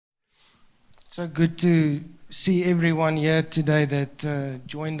So good to see everyone here today that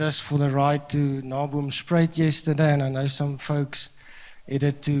joined us for the ride to Naboomspruit yesterday, and I know some folks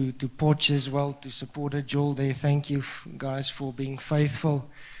headed to Potch as well to support a Joel there. Thank you guys for being faithful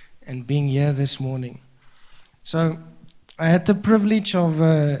and being here this morning. So I had the privilege of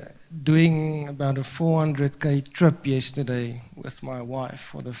doing about a 400k trip yesterday with my wife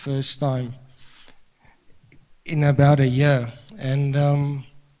for the first time in about a year, and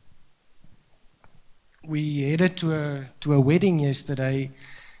we headed to a wedding yesterday,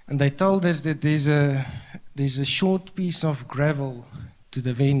 and they told us that there's a short piece of gravel to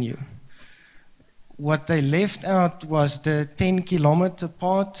the venue. What they left out was the 10-kilometer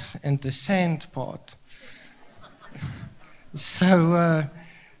part and the sand part. So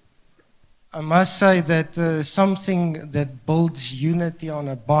I must say that something that builds unity on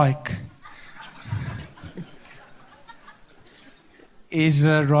a bike is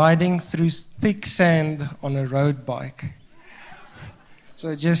riding through thick sand on a road bike.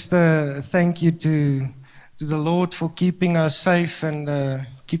 So just thank you to the Lord for keeping us safe and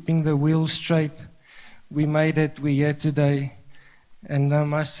keeping the wheels straight. We made it, we're here today. And I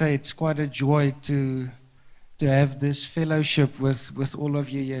must say it's quite a joy to have this fellowship with all of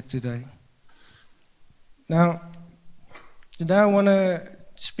you here today. Now, today I want to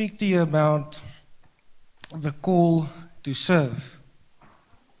speak to you about the call to serve.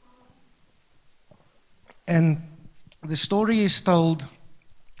 And the story is told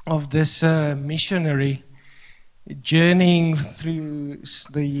of this missionary journeying through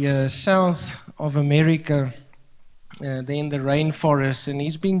the south of America, there in the rainforest, and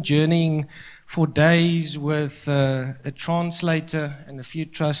he's been journeying for days with a translator and a few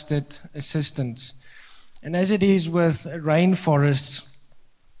trusted assistants. And as it is with rainforests,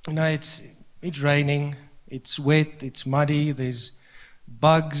 you know, it's raining, it's wet, it's muddy, there's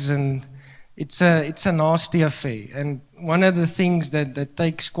bugs, and it's a nasty affair. And one of the things that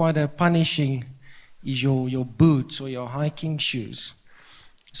takes quite a punishing is your boots or your hiking shoes.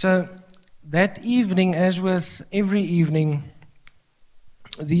 So that evening, as with every evening,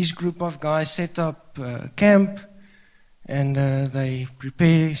 these group of guys set up camp, and they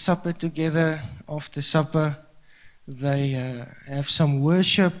prepare supper together. After supper, they have some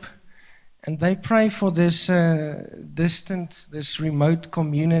worship, and they pray for this this remote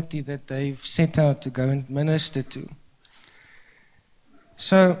community that they've set out to go and minister to.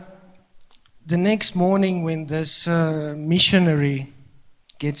 So the next morning, when this missionary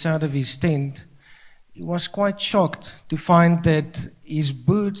gets out of his tent, he was quite shocked to find that his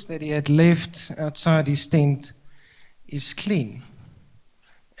boots that he had left outside his tent is clean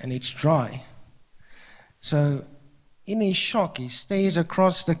and it's dry. So in his shock, he stares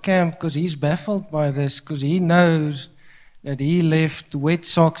across the camp because he's baffled by this, because he knows that he left wet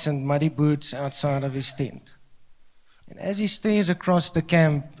socks and muddy boots outside of his tent. And as he stares across the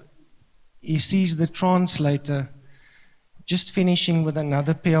camp, he sees the translator just finishing with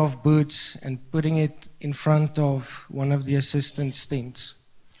another pair of boots and putting it in front of one of the assistants' tents.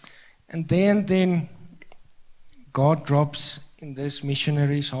 And then God drops in this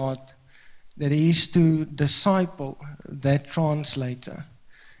missionary's heart that he is to disciple that translator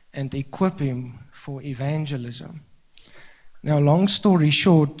and equip him for evangelism. Now, long story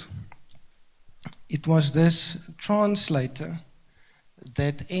short, it was this translator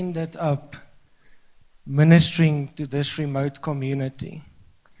that ended up ministering to this remote community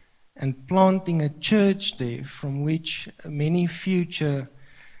and planting a church there from which many future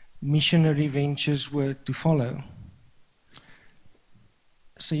missionary ventures were to follow.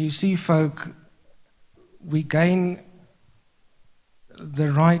 So you see, folk, we gain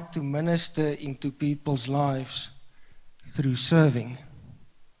the right to minister into people's lives through serving.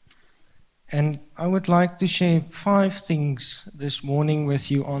 And I would like to share 5 things this morning with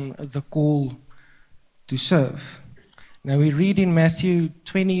you on the call to serve. Now we read in Matthew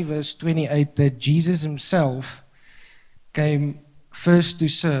 20 verse 28 that Jesus himself came first to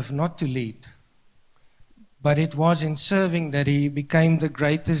serve, not to lead. But it was in serving that he became the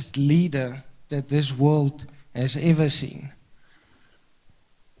greatest leader that this world has ever seen.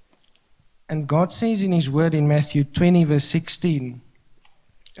 And God says in his word in Matthew 20 verse 16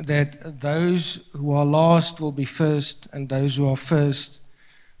 that those who are last will be first, and those who are first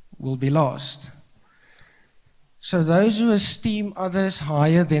will be last. So those who esteem others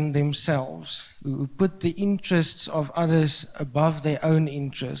higher than themselves, who put the interests of others above their own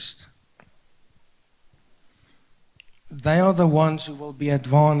interest, they are the ones who will be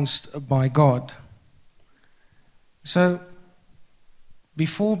advanced by God. So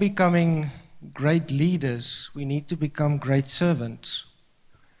before becoming great leaders, we need to become great servants.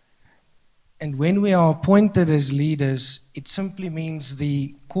 And when we are appointed as leaders, it simply means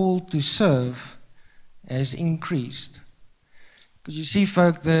the call to serve has increased. Because you see,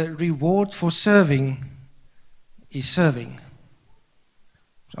 folk, the reward for serving is serving.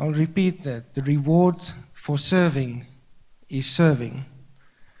 So I'll repeat that. The reward for serving is serving.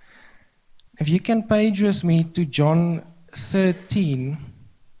 If you can page with me to John 13,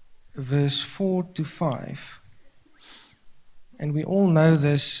 verse 4 to 5. And we all know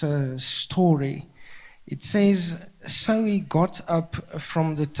this story. It says, "So he got up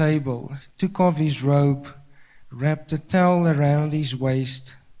from the table, took off his robe, wrapped a towel around his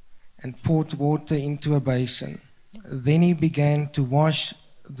waist, and poured water into a basin. Then he began to wash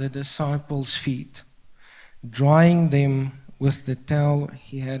the disciples' feet, drying them with the towel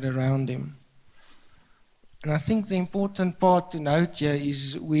he had around him." And I think the important part to note here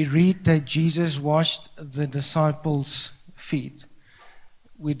is we read that Jesus washed the disciples' feet.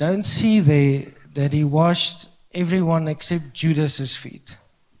 We don't see there that he washed everyone except Judas's feet.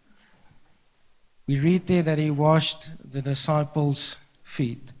 We read there that he washed the disciples'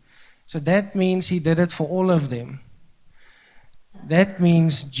 feet. So that means he did it for all of them. That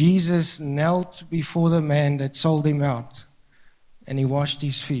means Jesus knelt before the man that sold him out, and he washed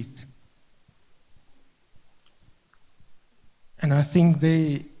his feet. And I think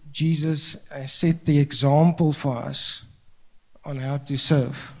there Jesus set the example for us on how to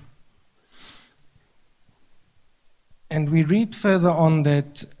serve. And we read further on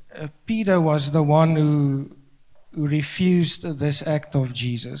that Peter was the one who refused this act of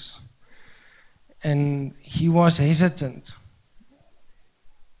Jesus. And he was hesitant.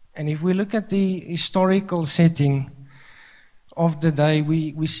 And if we look at the historical setting of the day,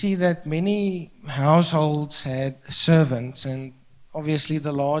 we see that many households had servants, and obviously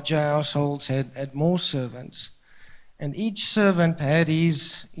the larger households had more servants. And each servant had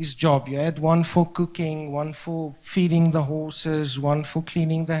his job. You had one for cooking, one for feeding the horses, one for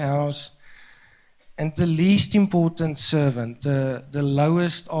cleaning the house. And the least important servant, the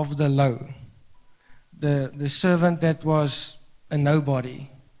lowest of the low, the servant that was a nobody,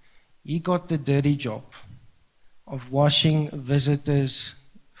 he got the dirty job of washing visitors'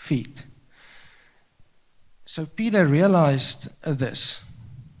 feet. So Peter realized this.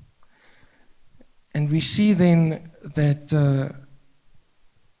 And we see then that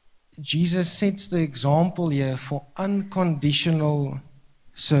Jesus sets the example here for unconditional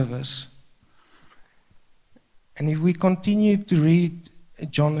service. And if we continue to read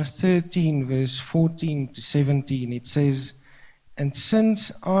John 13, verse 14 to 17, it says, "And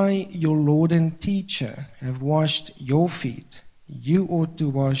since I, your Lord and teacher, have washed your feet, you ought to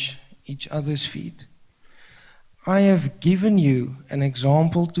wash each other's feet. I have given you an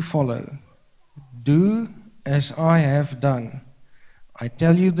example to follow. Do as I have done. I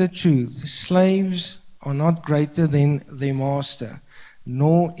tell you the truth, slaves are not greater than their master,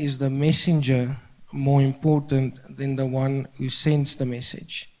 nor is the messenger more important than the one who sends the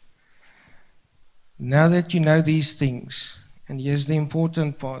message. Now that you know these things," and here's the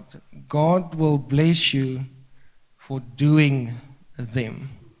important part, "God will bless you for doing them."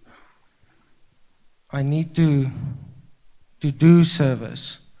 I need to do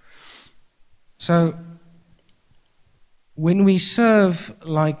service. So, when we serve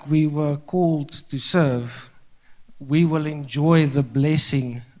like we were called to serve, we will enjoy the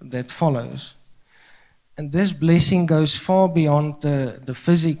blessing that follows. And this blessing goes far beyond the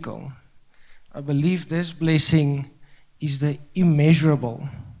physical. I believe this blessing is the immeasurable.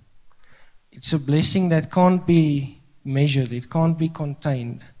 It's a blessing that can't be measured, it can't be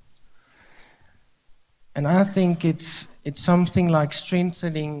contained. And I think it's something like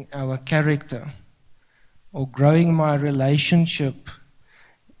strengthening our character or growing my relationship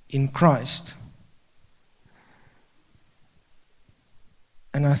in Christ.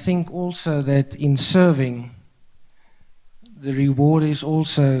 And I think also that in serving, the reward is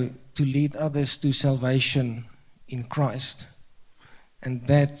also to lead others to salvation in Christ. And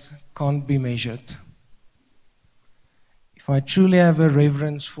that can't be measured. If I truly have a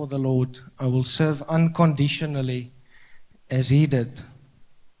reverence for the Lord, I will serve unconditionally as He did.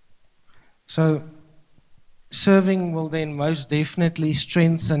 So, serving will then most definitely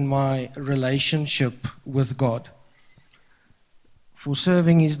strengthen my relationship with God. For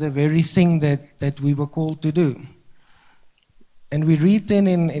serving is the very thing that we were called to do. And we read then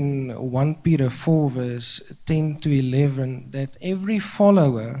in 1 Peter 4, verse 10 to 11, that every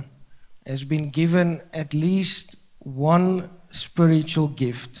follower has been given at least one spiritual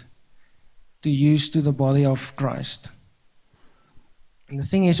gift to use to the body of Christ. And the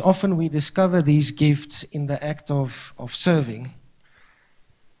thing is, often we discover these gifts in the act of serving.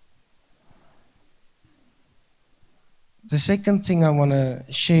 The second thing I want to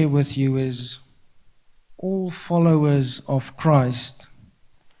share with you is all followers of Christ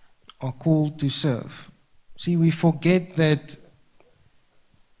are called to serve. See, we forget that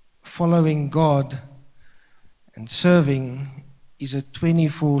following God and serving is a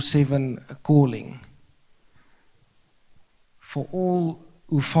 24/7 calling for all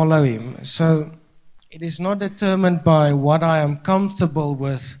who follow Him. So it is not determined by what I am comfortable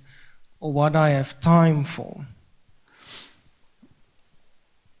with or what I have time for.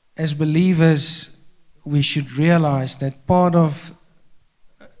 As believers, we should realize that part of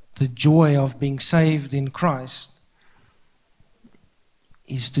the joy of being saved in Christ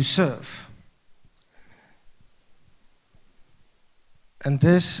is to serve. And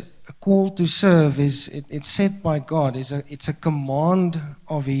this call to serve it's set by God. It's a command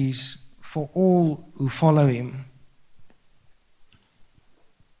of His for all who follow Him.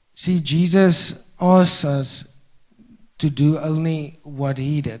 See, Jesus asks us to do only what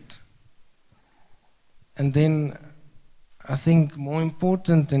He did. And then I think more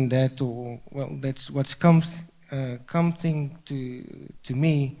important than that, that's what's coming to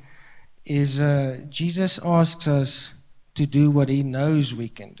me, is Jesus asks us to do what He knows we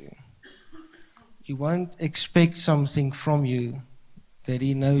can do. He won't expect something from you that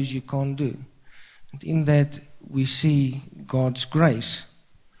He knows you can't do. And in that we see God's grace.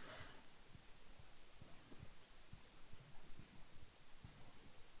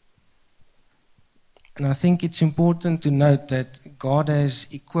 And I think it's important to note that God has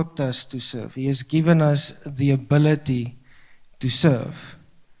equipped us to serve. He has given us the ability to serve.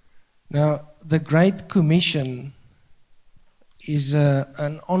 Now, the Great Commission is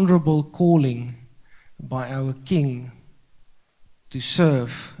an honorable calling by our King to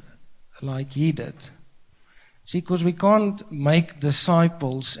serve like He did. See, because we can't make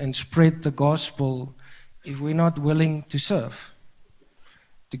disciples and spread the gospel if we're not willing to serve.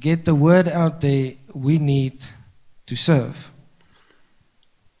 To get the word out there, we need to serve.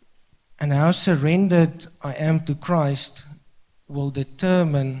 And how surrendered I am to Christ will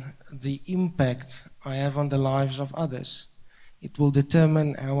determine the impact I have on the lives of others. It will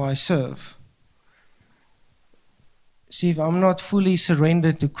determine how I serve. See, if I'm not fully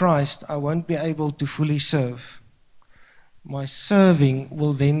surrendered to Christ, I won't be able to fully serve. My serving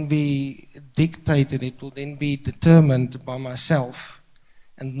will then be dictated, it will then be determined by myself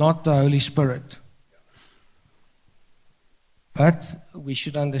and not the Holy Spirit. But we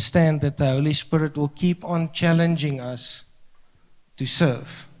should understand that the Holy Spirit will keep on challenging us to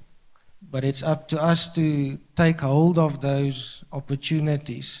serve. But it's up to us to take hold of those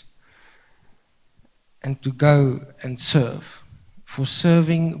opportunities and to go and serve. For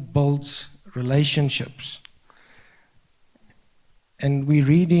serving builds relationships. And we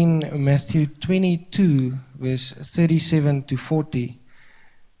read in Matthew 22, verse 37 to 40,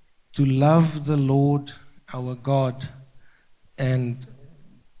 to love the Lord our God and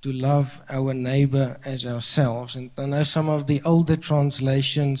to love our neighbor as ourselves. And I know some of the older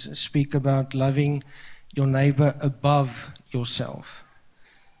translations speak about loving your neighbor above yourself.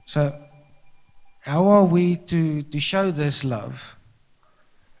 So how are we to show this love?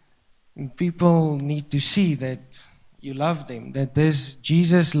 And people need to see that you love them, that this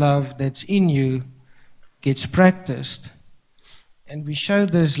Jesus love that's in you gets practiced. And we show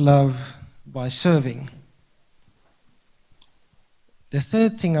this love by serving. The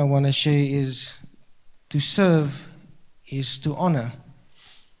third thing I want to share is to serve is to honor.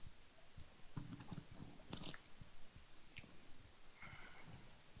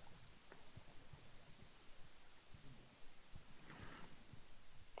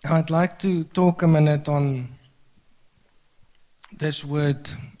 I'd like to talk a minute on this word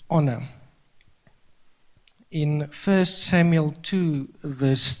honor. In 1 Samuel 2,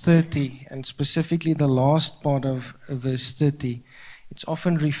 verse 30, and specifically the last part of verse 30, it's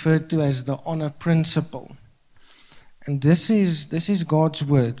often referred to as the honor principle. And this is God's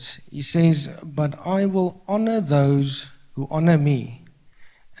words. He says, "But I will honor those who honor me,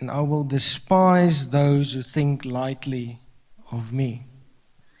 and I will despise those who think lightly of me."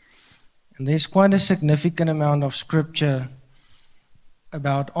 And there's quite a significant amount of scripture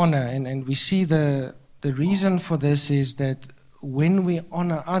about honor, and we see the reason for this is that when we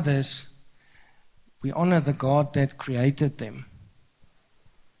honor others, we honor the God that created them.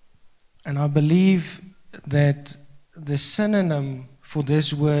 And I believe that the synonym for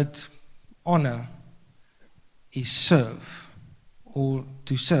this word honor is serve, or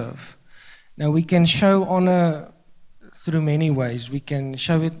to serve. Now we can show honor through many ways. We can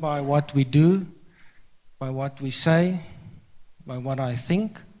show it by what we do, by what we say, by what I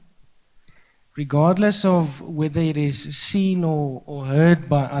think. regardless of whether it is seen or heard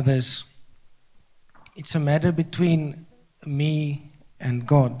by others, it's a matter between me and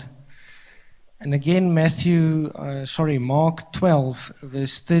God. And again, Mark 12,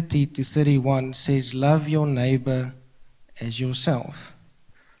 verse 30 to 31 says, love your neighbor as yourself.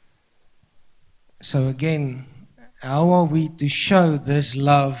 So again, how are we to show this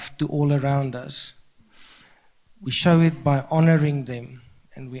love to all around us? We show it by honoring them,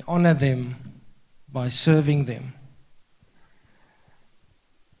 and we honor them by serving them.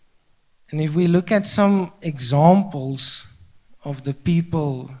 And if we look at some examples of the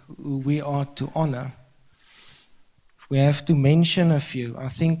people who we are to honor, if we have to mention a few, I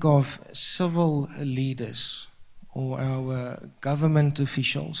think of civil leaders or our government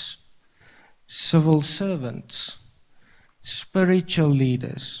officials, civil servants, spiritual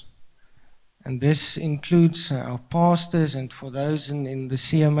leaders. And this includes our pastors, and for those in the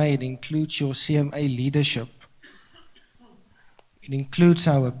CMA, it includes your CMA leadership. It includes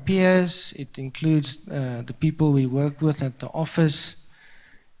our peers, it includes the people we work with at the office,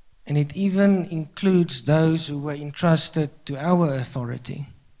 and it even includes those who were entrusted to our authority.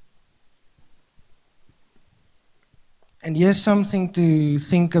 And here's something to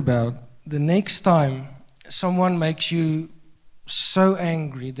think about. The next time someone makes you so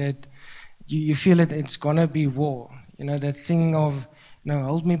angry that you feel it's going to be war, that thing of,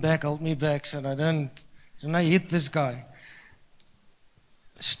 hold me back so that I don't hit this guy.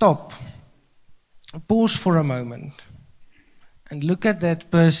 Stop. Pause for a moment and look at that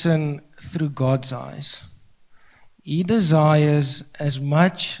person through God's eyes. He desires as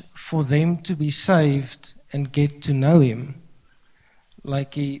much for them to be saved and get to know Him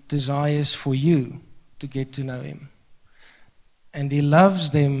like He desires for you to get to know Him. And He loves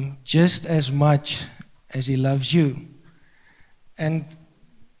them just as much as He loves you. And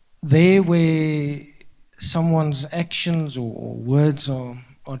there where someone's actions or words are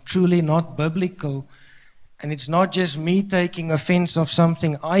truly not biblical, and it's not just me taking offense of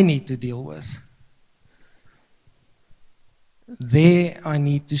something I need to deal with, there I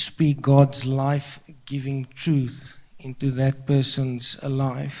need to speak God's life-giving truth into that person's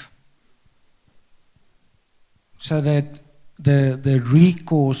life, so that the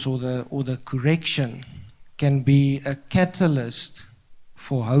recourse or the correction can be a catalyst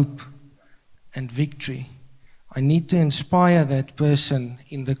for hope and victory. I need to inspire that person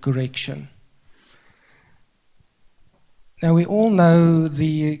in the correction. Now, we all know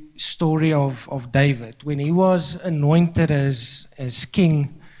the story of David. When he was anointed as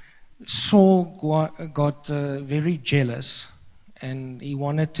king, Saul got very jealous, and he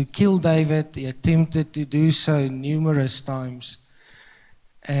wanted to kill David. He attempted to do so numerous times.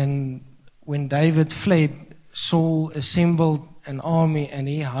 And when David fled, Saul assembled an army and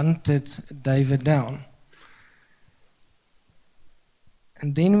he hunted David down.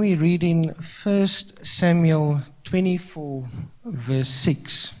 And then we read in 1 Samuel 24, verse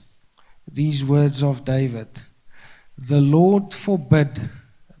 6, these words of David: "The Lord forbid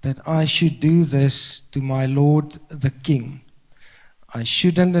that I should do this to my Lord the king. I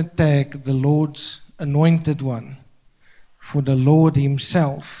shouldn't attack the Lord's anointed one, for the Lord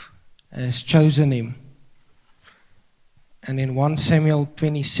Himself has chosen him." And in 1 Samuel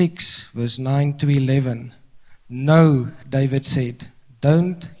 26, verse 9 to 11, "No," David said,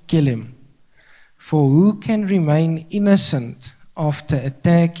 "don't kill him. For who can remain innocent after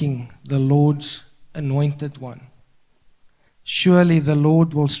attacking the Lord's anointed one? Surely the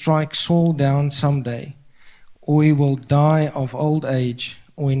Lord will strike Saul down someday, or he will die of old age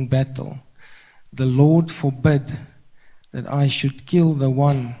or in battle. The Lord forbid that I should kill the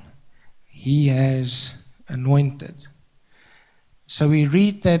one He has anointed." So we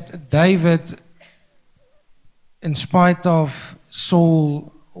read that David, in spite of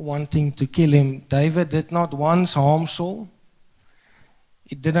Saul wanting to kill him, David did not once harm Saul.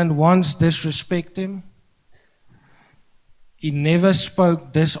 He didn't once disrespect him. He never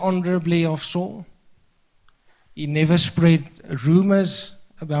spoke dishonorably of Saul. He never spread rumors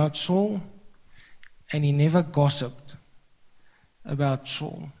about Saul. And he never gossiped about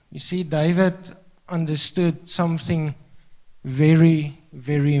Saul. You see, David understood something very,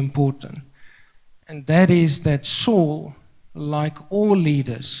 very important. And that is that Saul, like all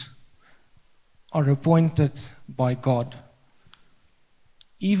leaders, are appointed by God.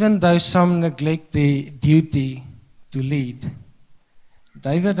 Even though some neglect their duty to lead,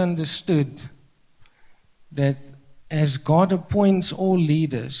 David understood that as God appoints all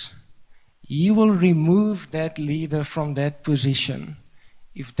leaders, He will remove that leader from that position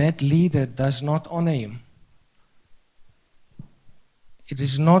if that leader does not honor him. It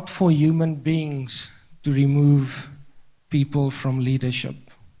is not for human beings to remove people from leadership.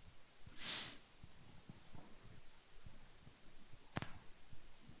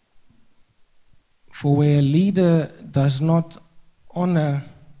 For where a leader does not honor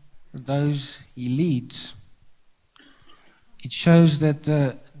those he leads, it shows that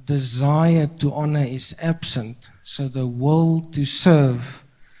the desire to honor is absent, so the will to serve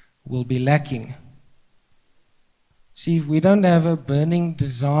will be lacking. See, if we don't have a burning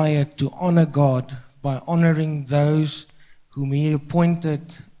desire to honor God by honoring those whom He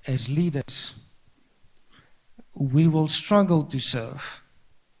appointed as leaders, we will struggle to serve.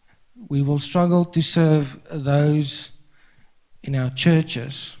 We will struggle to serve those in our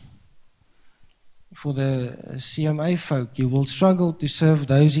churches. For the CMA folk, you will struggle to serve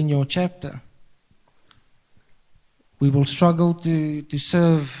those in your chapter. We will struggle to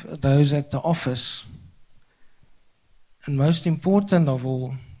serve those at the office. And most important of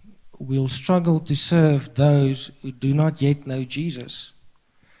all, we'll struggle to serve those who do not yet know Jesus.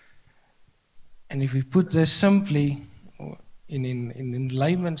 And if we put this simply, in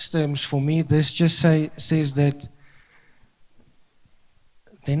layman's terms, for me, this just says that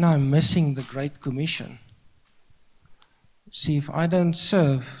then I'm missing the Great Commission. See, if I don't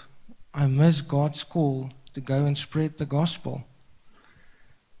serve, I miss God's call to go and spread the gospel.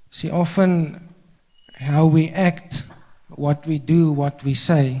 See, often how we act, what we do, what we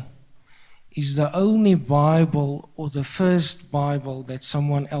say, is the only Bible or the first Bible that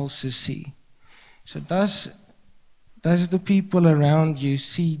someone else's see. So does the people around you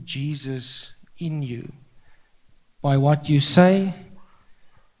see Jesus in you by what you say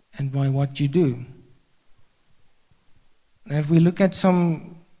and by what you do? Now, if we look at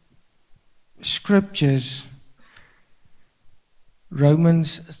some scriptures,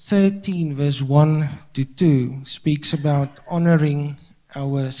 Romans 13 verse 1 to 2 speaks about honoring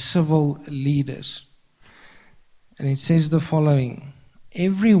our civil leaders. And it says the following: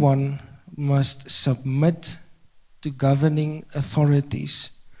 everyone must submit to governing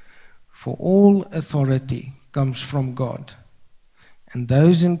authorities, for all authority comes from God, and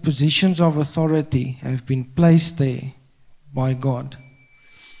those in positions of authority have been placed there by God.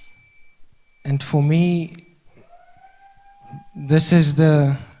 And for me, this is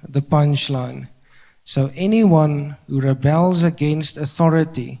the punchline. So anyone who rebels against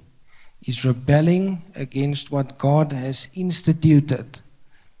authority is rebelling against what God has instituted,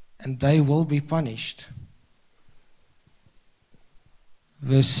 and they will be punished.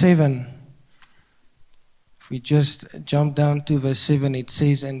 Verse 7, if we just jump down to verse 7, it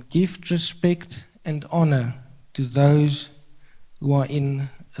says, and give respect and honor to those who are in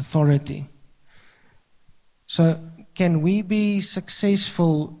authority. So can we be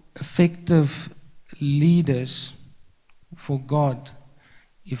successful, effective leaders for God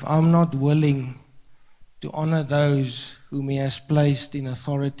if I'm not willing to honor those whom He has placed in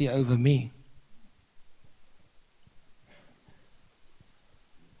authority over me?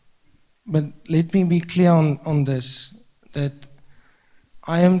 But let me be clear on this, that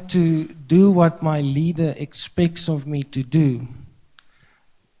I am to do what my leader expects of me to do,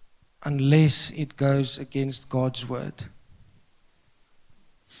 unless it goes against God's word.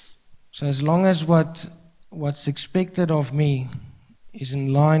 So as long as what's expected of me is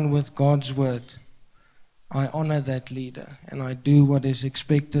in line with God's word, I honor that leader and I do what is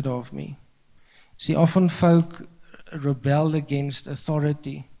expected of me. See, often folk rebel against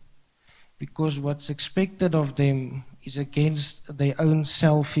authority because what's expected of them is against their own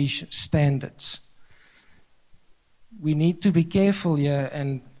selfish standards. We need to be careful here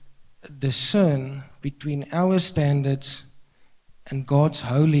and discern between our standards and God's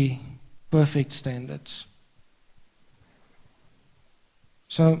holy, perfect standards.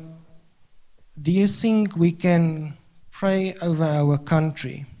 So, do you think we can pray over our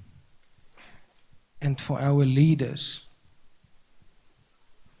country and for our leaders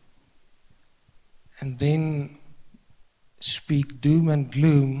and then speak doom and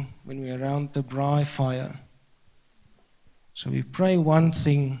gloom when we're around the braai fire? So we pray one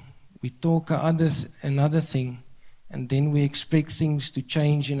thing, we talk another thing, and then we expect things to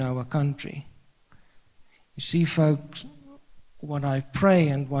change in our country. You see, folks, what I pray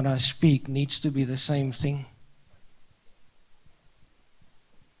and what I speak needs to be the same thing.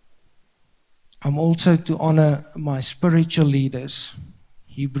 I'm also to honor my spiritual leaders.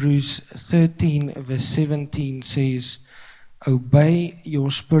 Hebrews 13 verse 17 says, obey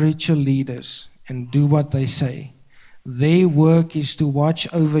your spiritual leaders and do what they say. Their work is to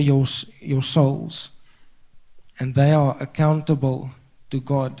watch over your souls, and they are accountable to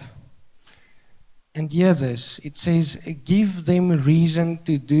God. And hear this, it says, give them reason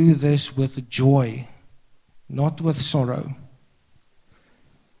to do this with joy, not with sorrow.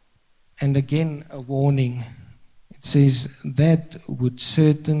 And again, a warning. It says, that would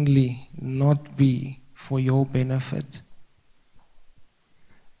certainly not be for your benefit.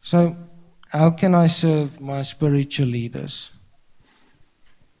 So, how can I serve my spiritual leaders?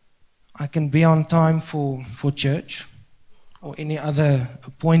 I can be on time for church or any other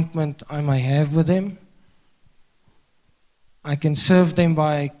appointment I may have with them. I can serve them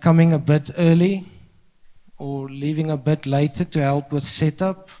by coming a bit early or leaving a bit later to help with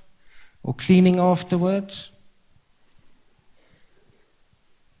setup or cleaning afterwards.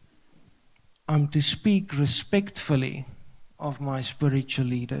 I'm to speak respectfully of my spiritual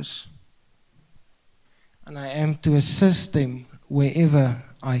leaders, and I am to assist them wherever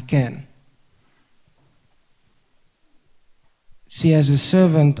I can. See, as a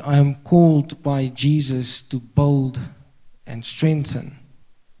servant, I am called by Jesus to build and strengthen.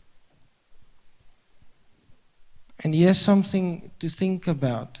 And here's something to think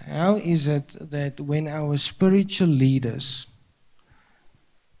about. How is it that when our spiritual leaders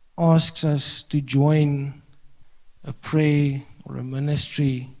ask us to join a prayer or a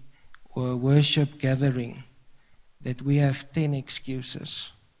ministry or a worship gathering, that we have 10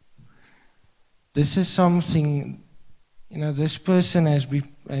 excuses? This is something, this person has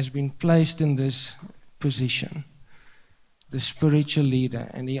been placed in this position, the spiritual leader,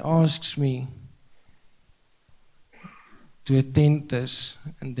 and he asks me to attend this,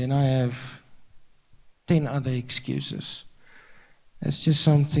 and then I have 10 other excuses. That's just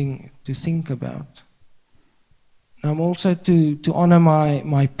something to think about. And I'm also to honor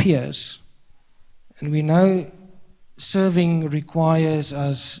my peers. And we know serving requires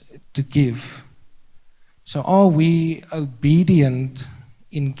us to give. So are we obedient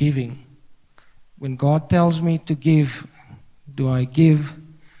in giving? When God tells me to give, do I give?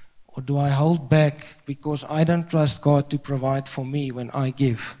 Or do I hold back because I don't trust God to provide for me when I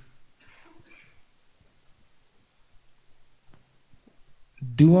give?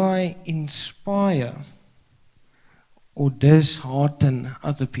 Do I inspire or dishearten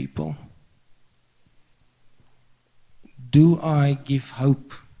other people? Do I give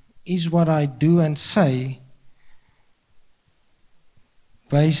hope? Is what I do and say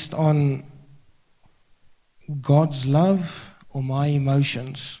based on God's love or my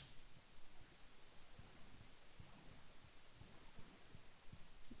emotions?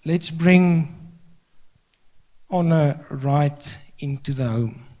 Let's bring honor right into the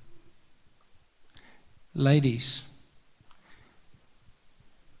home. Ladies,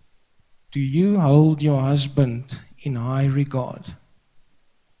 do you hold your husband in high regard?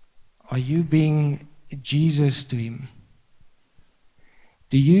 Are you being Jesus to him?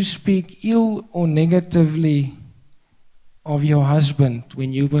 Do you speak ill or negatively of your husband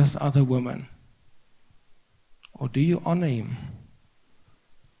when you're with other women? Or do you honor him?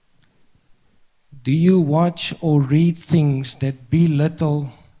 Do you watch or read things that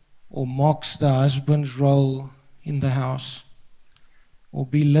belittle or mocks the husband's role in the house? Or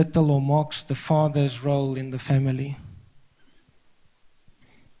belittle or mocks the father's role in the family?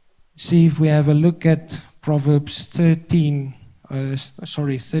 See, if we have a look at Proverbs 31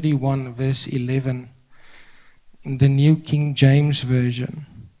 verse 11 in the New King James Version,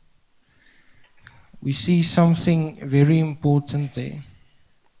 we see something very important there.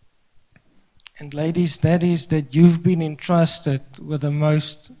 And ladies, that is that you've been entrusted with the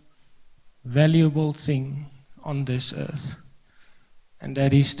most valuable thing on this earth, and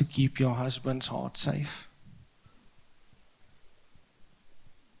that is to keep your husband's heart safe.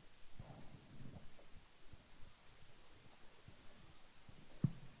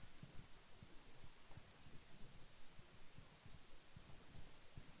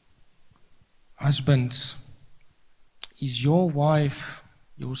 Husbands, is your wife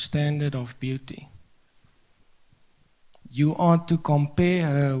your standard of beauty? You are to compare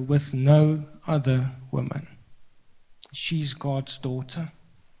her with no other woman. She's God's daughter.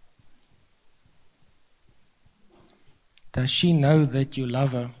 Does she know that you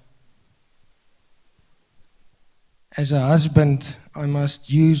love her? As a husband, I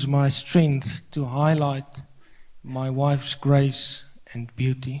must use my strength to highlight my wife's grace and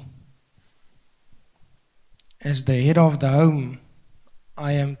beauty. As the head of the home,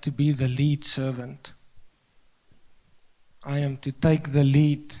 I am to be the lead servant. I am to take the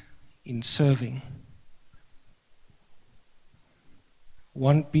lead in serving.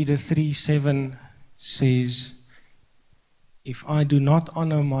 1 Peter 3:7 says, if I do not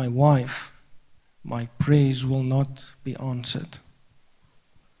honor my wife, my prayers will not be answered.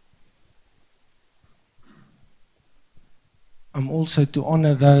 I'm also to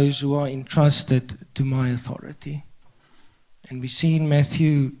honor those who are entrusted to my authority. And we see in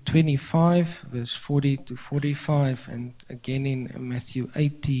Matthew 25, verse 40 to 45, and again in Matthew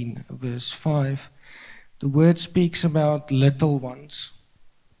 18, verse 5, the word speaks about little ones.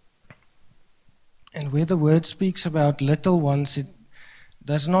 And where the word speaks about little ones, it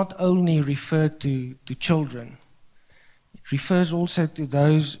does not only refer to children. It refers also to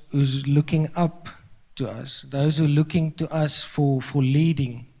those who's looking up to us, those who are looking to us for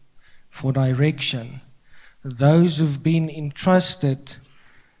leading, for direction, those who've been entrusted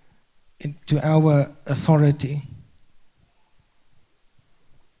to our authority.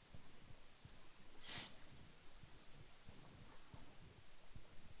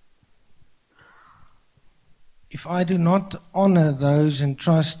 If I do not honor those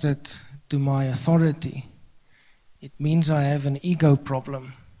entrusted to my authority, it means I have an ego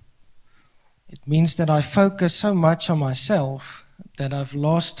problem. It means that I focus so much on myself that I've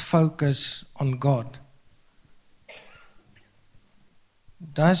lost focus on God.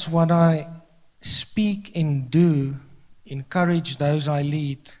 Does what I speak and do encourage those I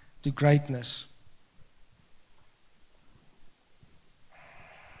lead to greatness?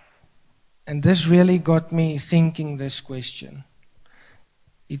 And this really got me thinking this question.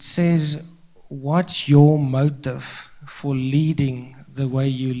 It says, what's your motive for leading the way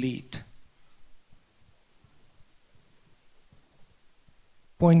you lead?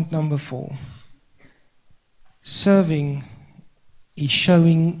 Point number 4. Serving is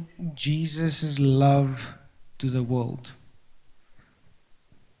showing Jesus' love to the world.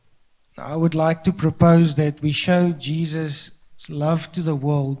 Now, I would like to propose that we show Jesus' love to the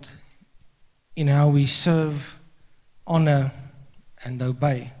world in how we serve, honor, and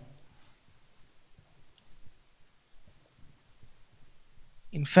obey.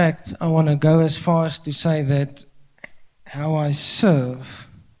 In fact, I want to go as far as to say that how I serve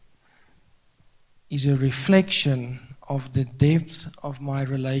is a reflection of the depth of my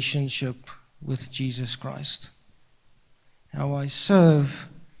relationship with Jesus Christ. How I serve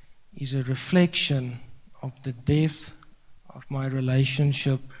is a reflection of the depth of my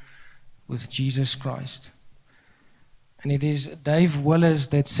relationship with Jesus Christ. And it is Dave Willis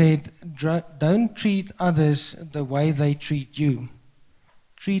that said, don't treat others the way they treat you.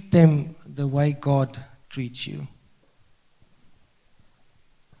 Treat them the way God treats you.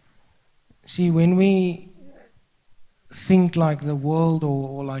 See, when we think like the world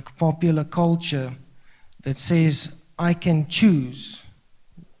or like popular culture that says, I can choose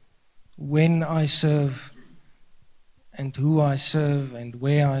when I serve and who I serve and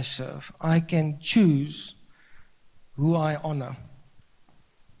where I serve. I can choose who I honor.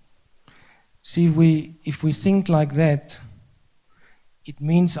 See, if we think like that, it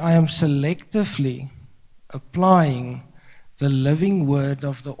means I am selectively applying the living word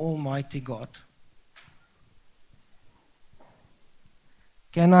of the Almighty God.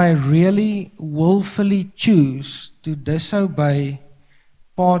 Can I really willfully choose to disobey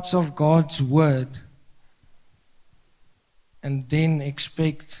parts of God's word and then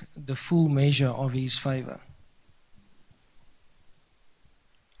expect the full measure of His favor?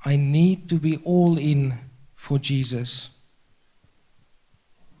 I need to be all in for Jesus.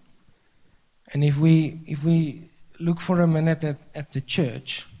 And if we look for a minute at the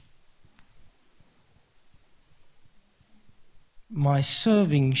church, my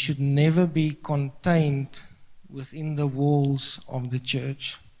serving should never be contained within the walls of the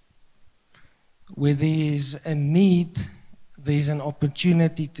church. Where there is a need, there is an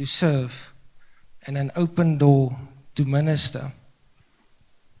opportunity to serve and an open door to minister.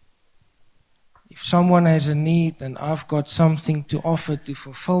 If someone has a need and I've got something to offer to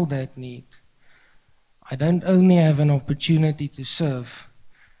fulfill that need, I don't only have an opportunity to serve,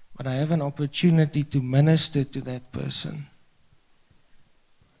 but I have an opportunity to minister to that person.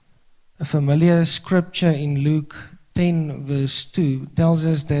 A familiar scripture in Luke 10 verse 2 tells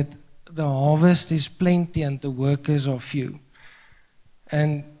us that the harvest is plenty and the workers are few.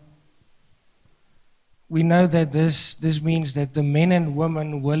 And we know that this means that the men and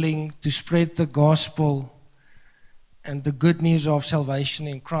women willing to spread the gospel and the good news of salvation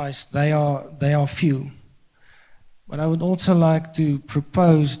in Christ, they are few. But I would also like to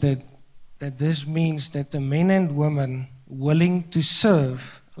propose that this means that the men and women willing to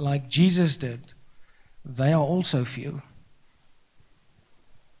serve like Jesus did, they are also few.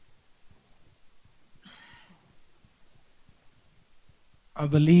 I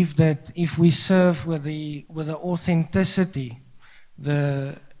believe that if we serve with the authenticity,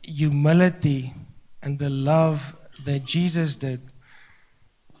 the humility, and the love that Jesus did,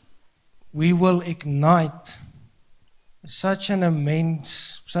 we will ignite such an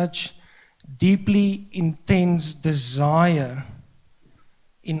immense, such deeply intense desire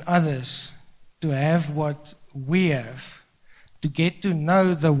in others to have what we have, to get to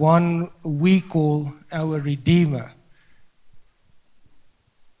know the one we call our Redeemer,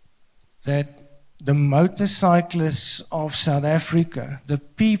 that the motorcyclists of South Africa, the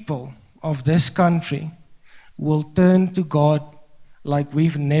people of this country, will turn to God like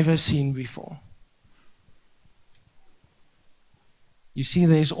we've never seen before. You see,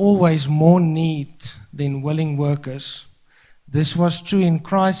 there's always more need than willing workers. This was true in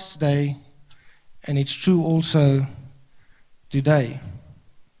Christ's day, and it's true also today.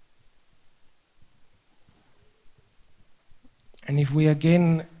 And if we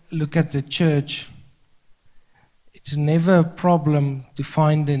again look at the church, it's never a problem to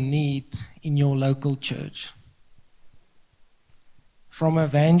find a need in your local church. From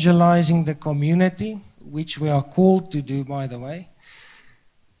evangelizing the community, which we are called to do, by the way,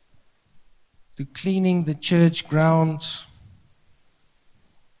 to cleaning the church grounds,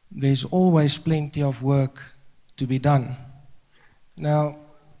 there's always plenty of work to be done. Now,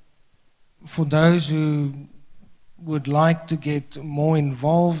 for those who would like to get more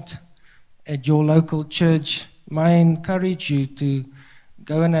involved at your local church, may I encourage you to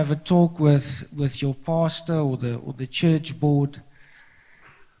go and have a talk with your pastor or the church board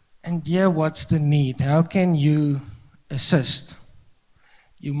and hear what's the need. How can you assist?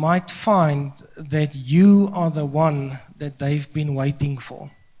 You might find that you are the one that they've been waiting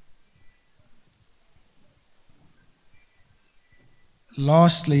for.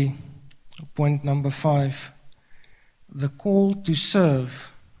 Lastly, point number 5, the call to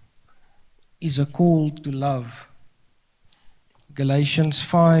serve is a call to love. Galatians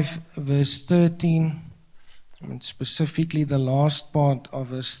 5 verse 13, and specifically the last part of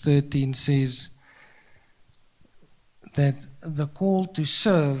verse 13 says that the call to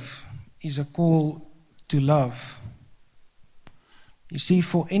serve is a call to love. You see,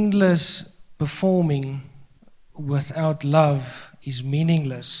 for endless performing without love is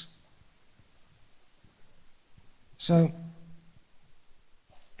meaningless. So,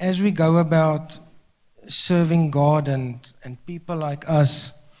 as we go about serving God and people like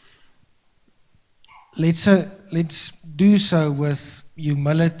us, let's do so with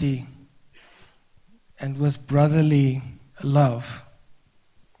humility and with brotherly love.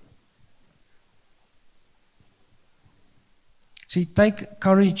 See, take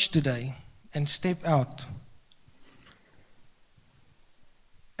courage today and step out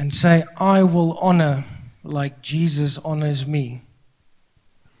and say, I will honor like Jesus honors me.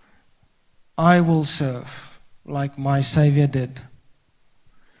 I will serve like my Savior did.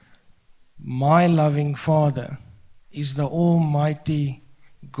 My loving Father is the Almighty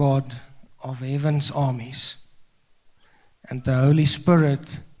God of heaven's armies, and the Holy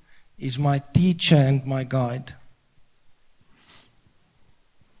Spirit is my teacher and my guide.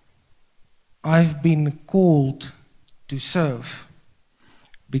 I've been called to serve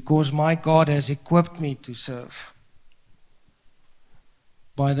because my God has equipped me to serve.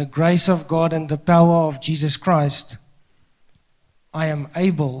 By the grace of God and the power of Jesus Christ, I am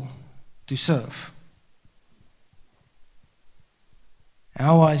able to serve.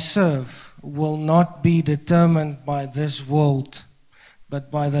 How I serve will not be determined by this world, but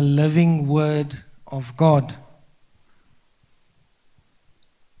by the living Word of God.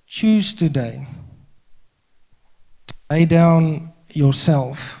 Choose today to lay down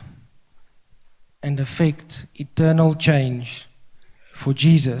yourself and effect eternal change for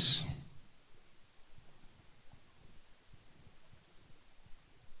Jesus.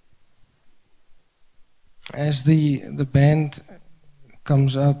 As the band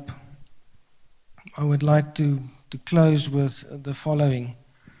comes up, I would like to close with the following.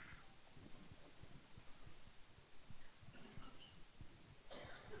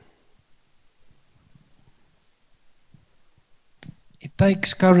 It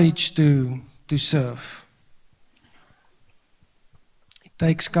takes courage to serve. It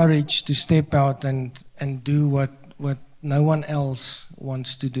takes courage to step out and do what no one else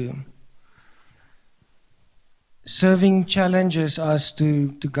wants to do. Serving challenges us to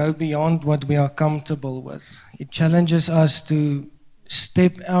go beyond what we are comfortable with. It challenges us to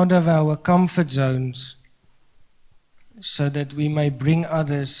step out of our comfort zones so that we may bring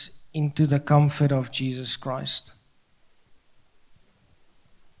others into the comfort of Jesus Christ.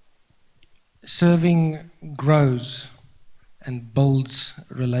 Serving grows and builds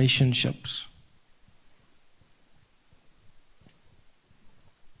relationships.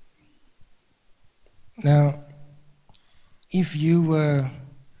 Now, if you were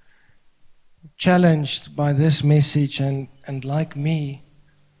challenged by this message, and like me,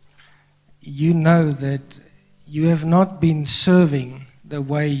 you know that you have not been serving the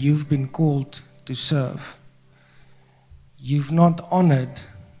way you've been called to serve. You've not honored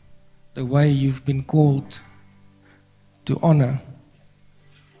the way you've been called to honor.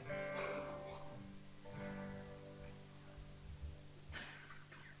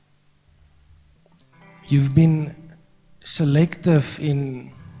 You've been selective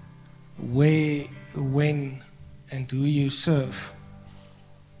in where, when, and who you serve.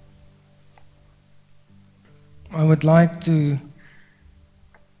 I would like to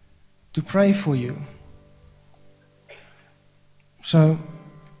pray for you. So,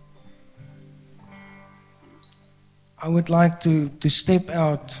 I would like to step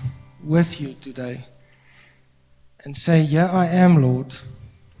out with you today and say, "Here I am, Lord.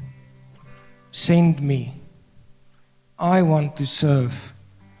 Send me. I want to serve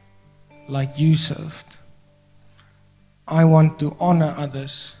like you served. I want to honor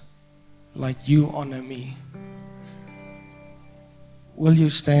others like you honor me." Will you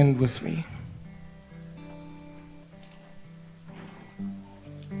stand with me?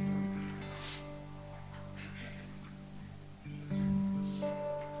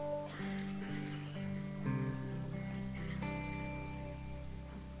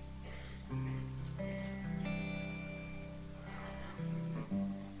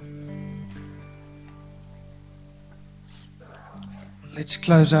 Let's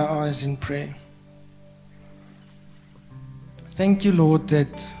close our eyes in prayer. Thank you, Lord,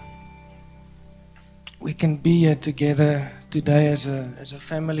 that we can be here together today as a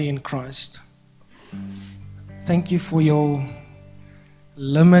family in Christ. Thank you for your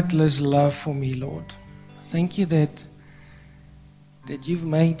limitless love for me, Lord. Thank you that you've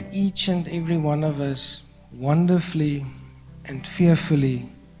made each and every one of us wonderfully and fearfully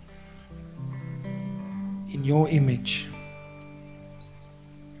in your image.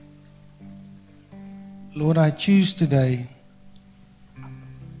 Lord, I choose today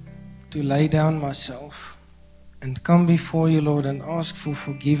to lay down myself and come before you, Lord, and ask for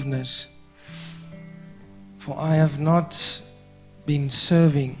forgiveness, for I have not been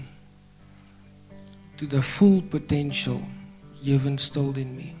serving to the full potential you've instilled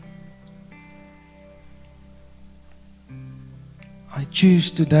in me. I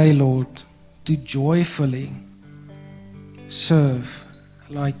choose today, Lord, to joyfully serve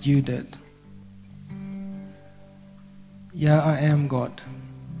like you did. Yeah, I am, God.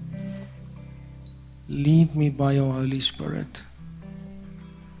 Lead me by your Holy Spirit.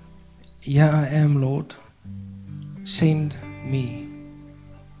 Yeah, I am, Lord. Send me.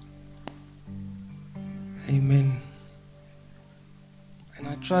 Amen. And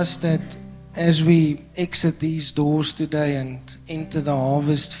I trust that as we exit these doors today and enter the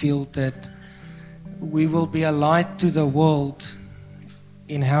harvest field, that we will be a light to the world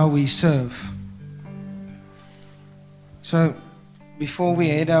in how we serve. So, before we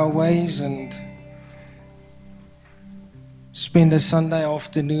head our ways and spend a Sunday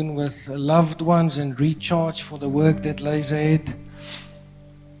afternoon with loved ones and recharge for the work that lays ahead,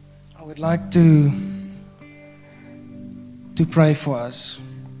 I would like to pray for us.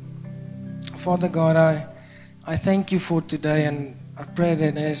 Father God, I thank you for today, and I pray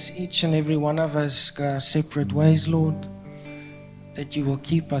that as each and every one of us go our separate ways, Lord, that you will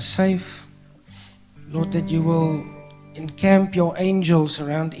keep us safe. Lord, that you will encamp your angels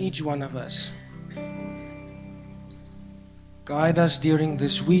around each one of us. Guide us during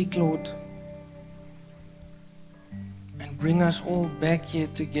this week, Lord, and bring us all back here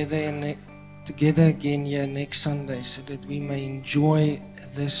together again here next Sunday, so that we may enjoy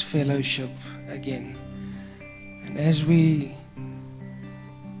this fellowship again. And as we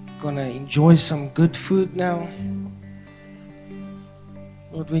gonna enjoy some good food now,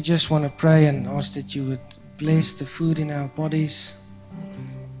 Lord, we just want to pray and ask that you would bless the food in our bodies,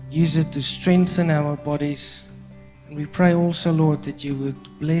 use it to strengthen our bodies. And we pray also, Lord, that you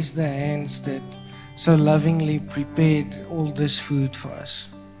would bless the hands that so lovingly prepared all this food for us.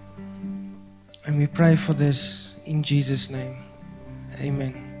 And we pray for this in Jesus' name.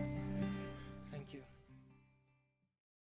 Amen.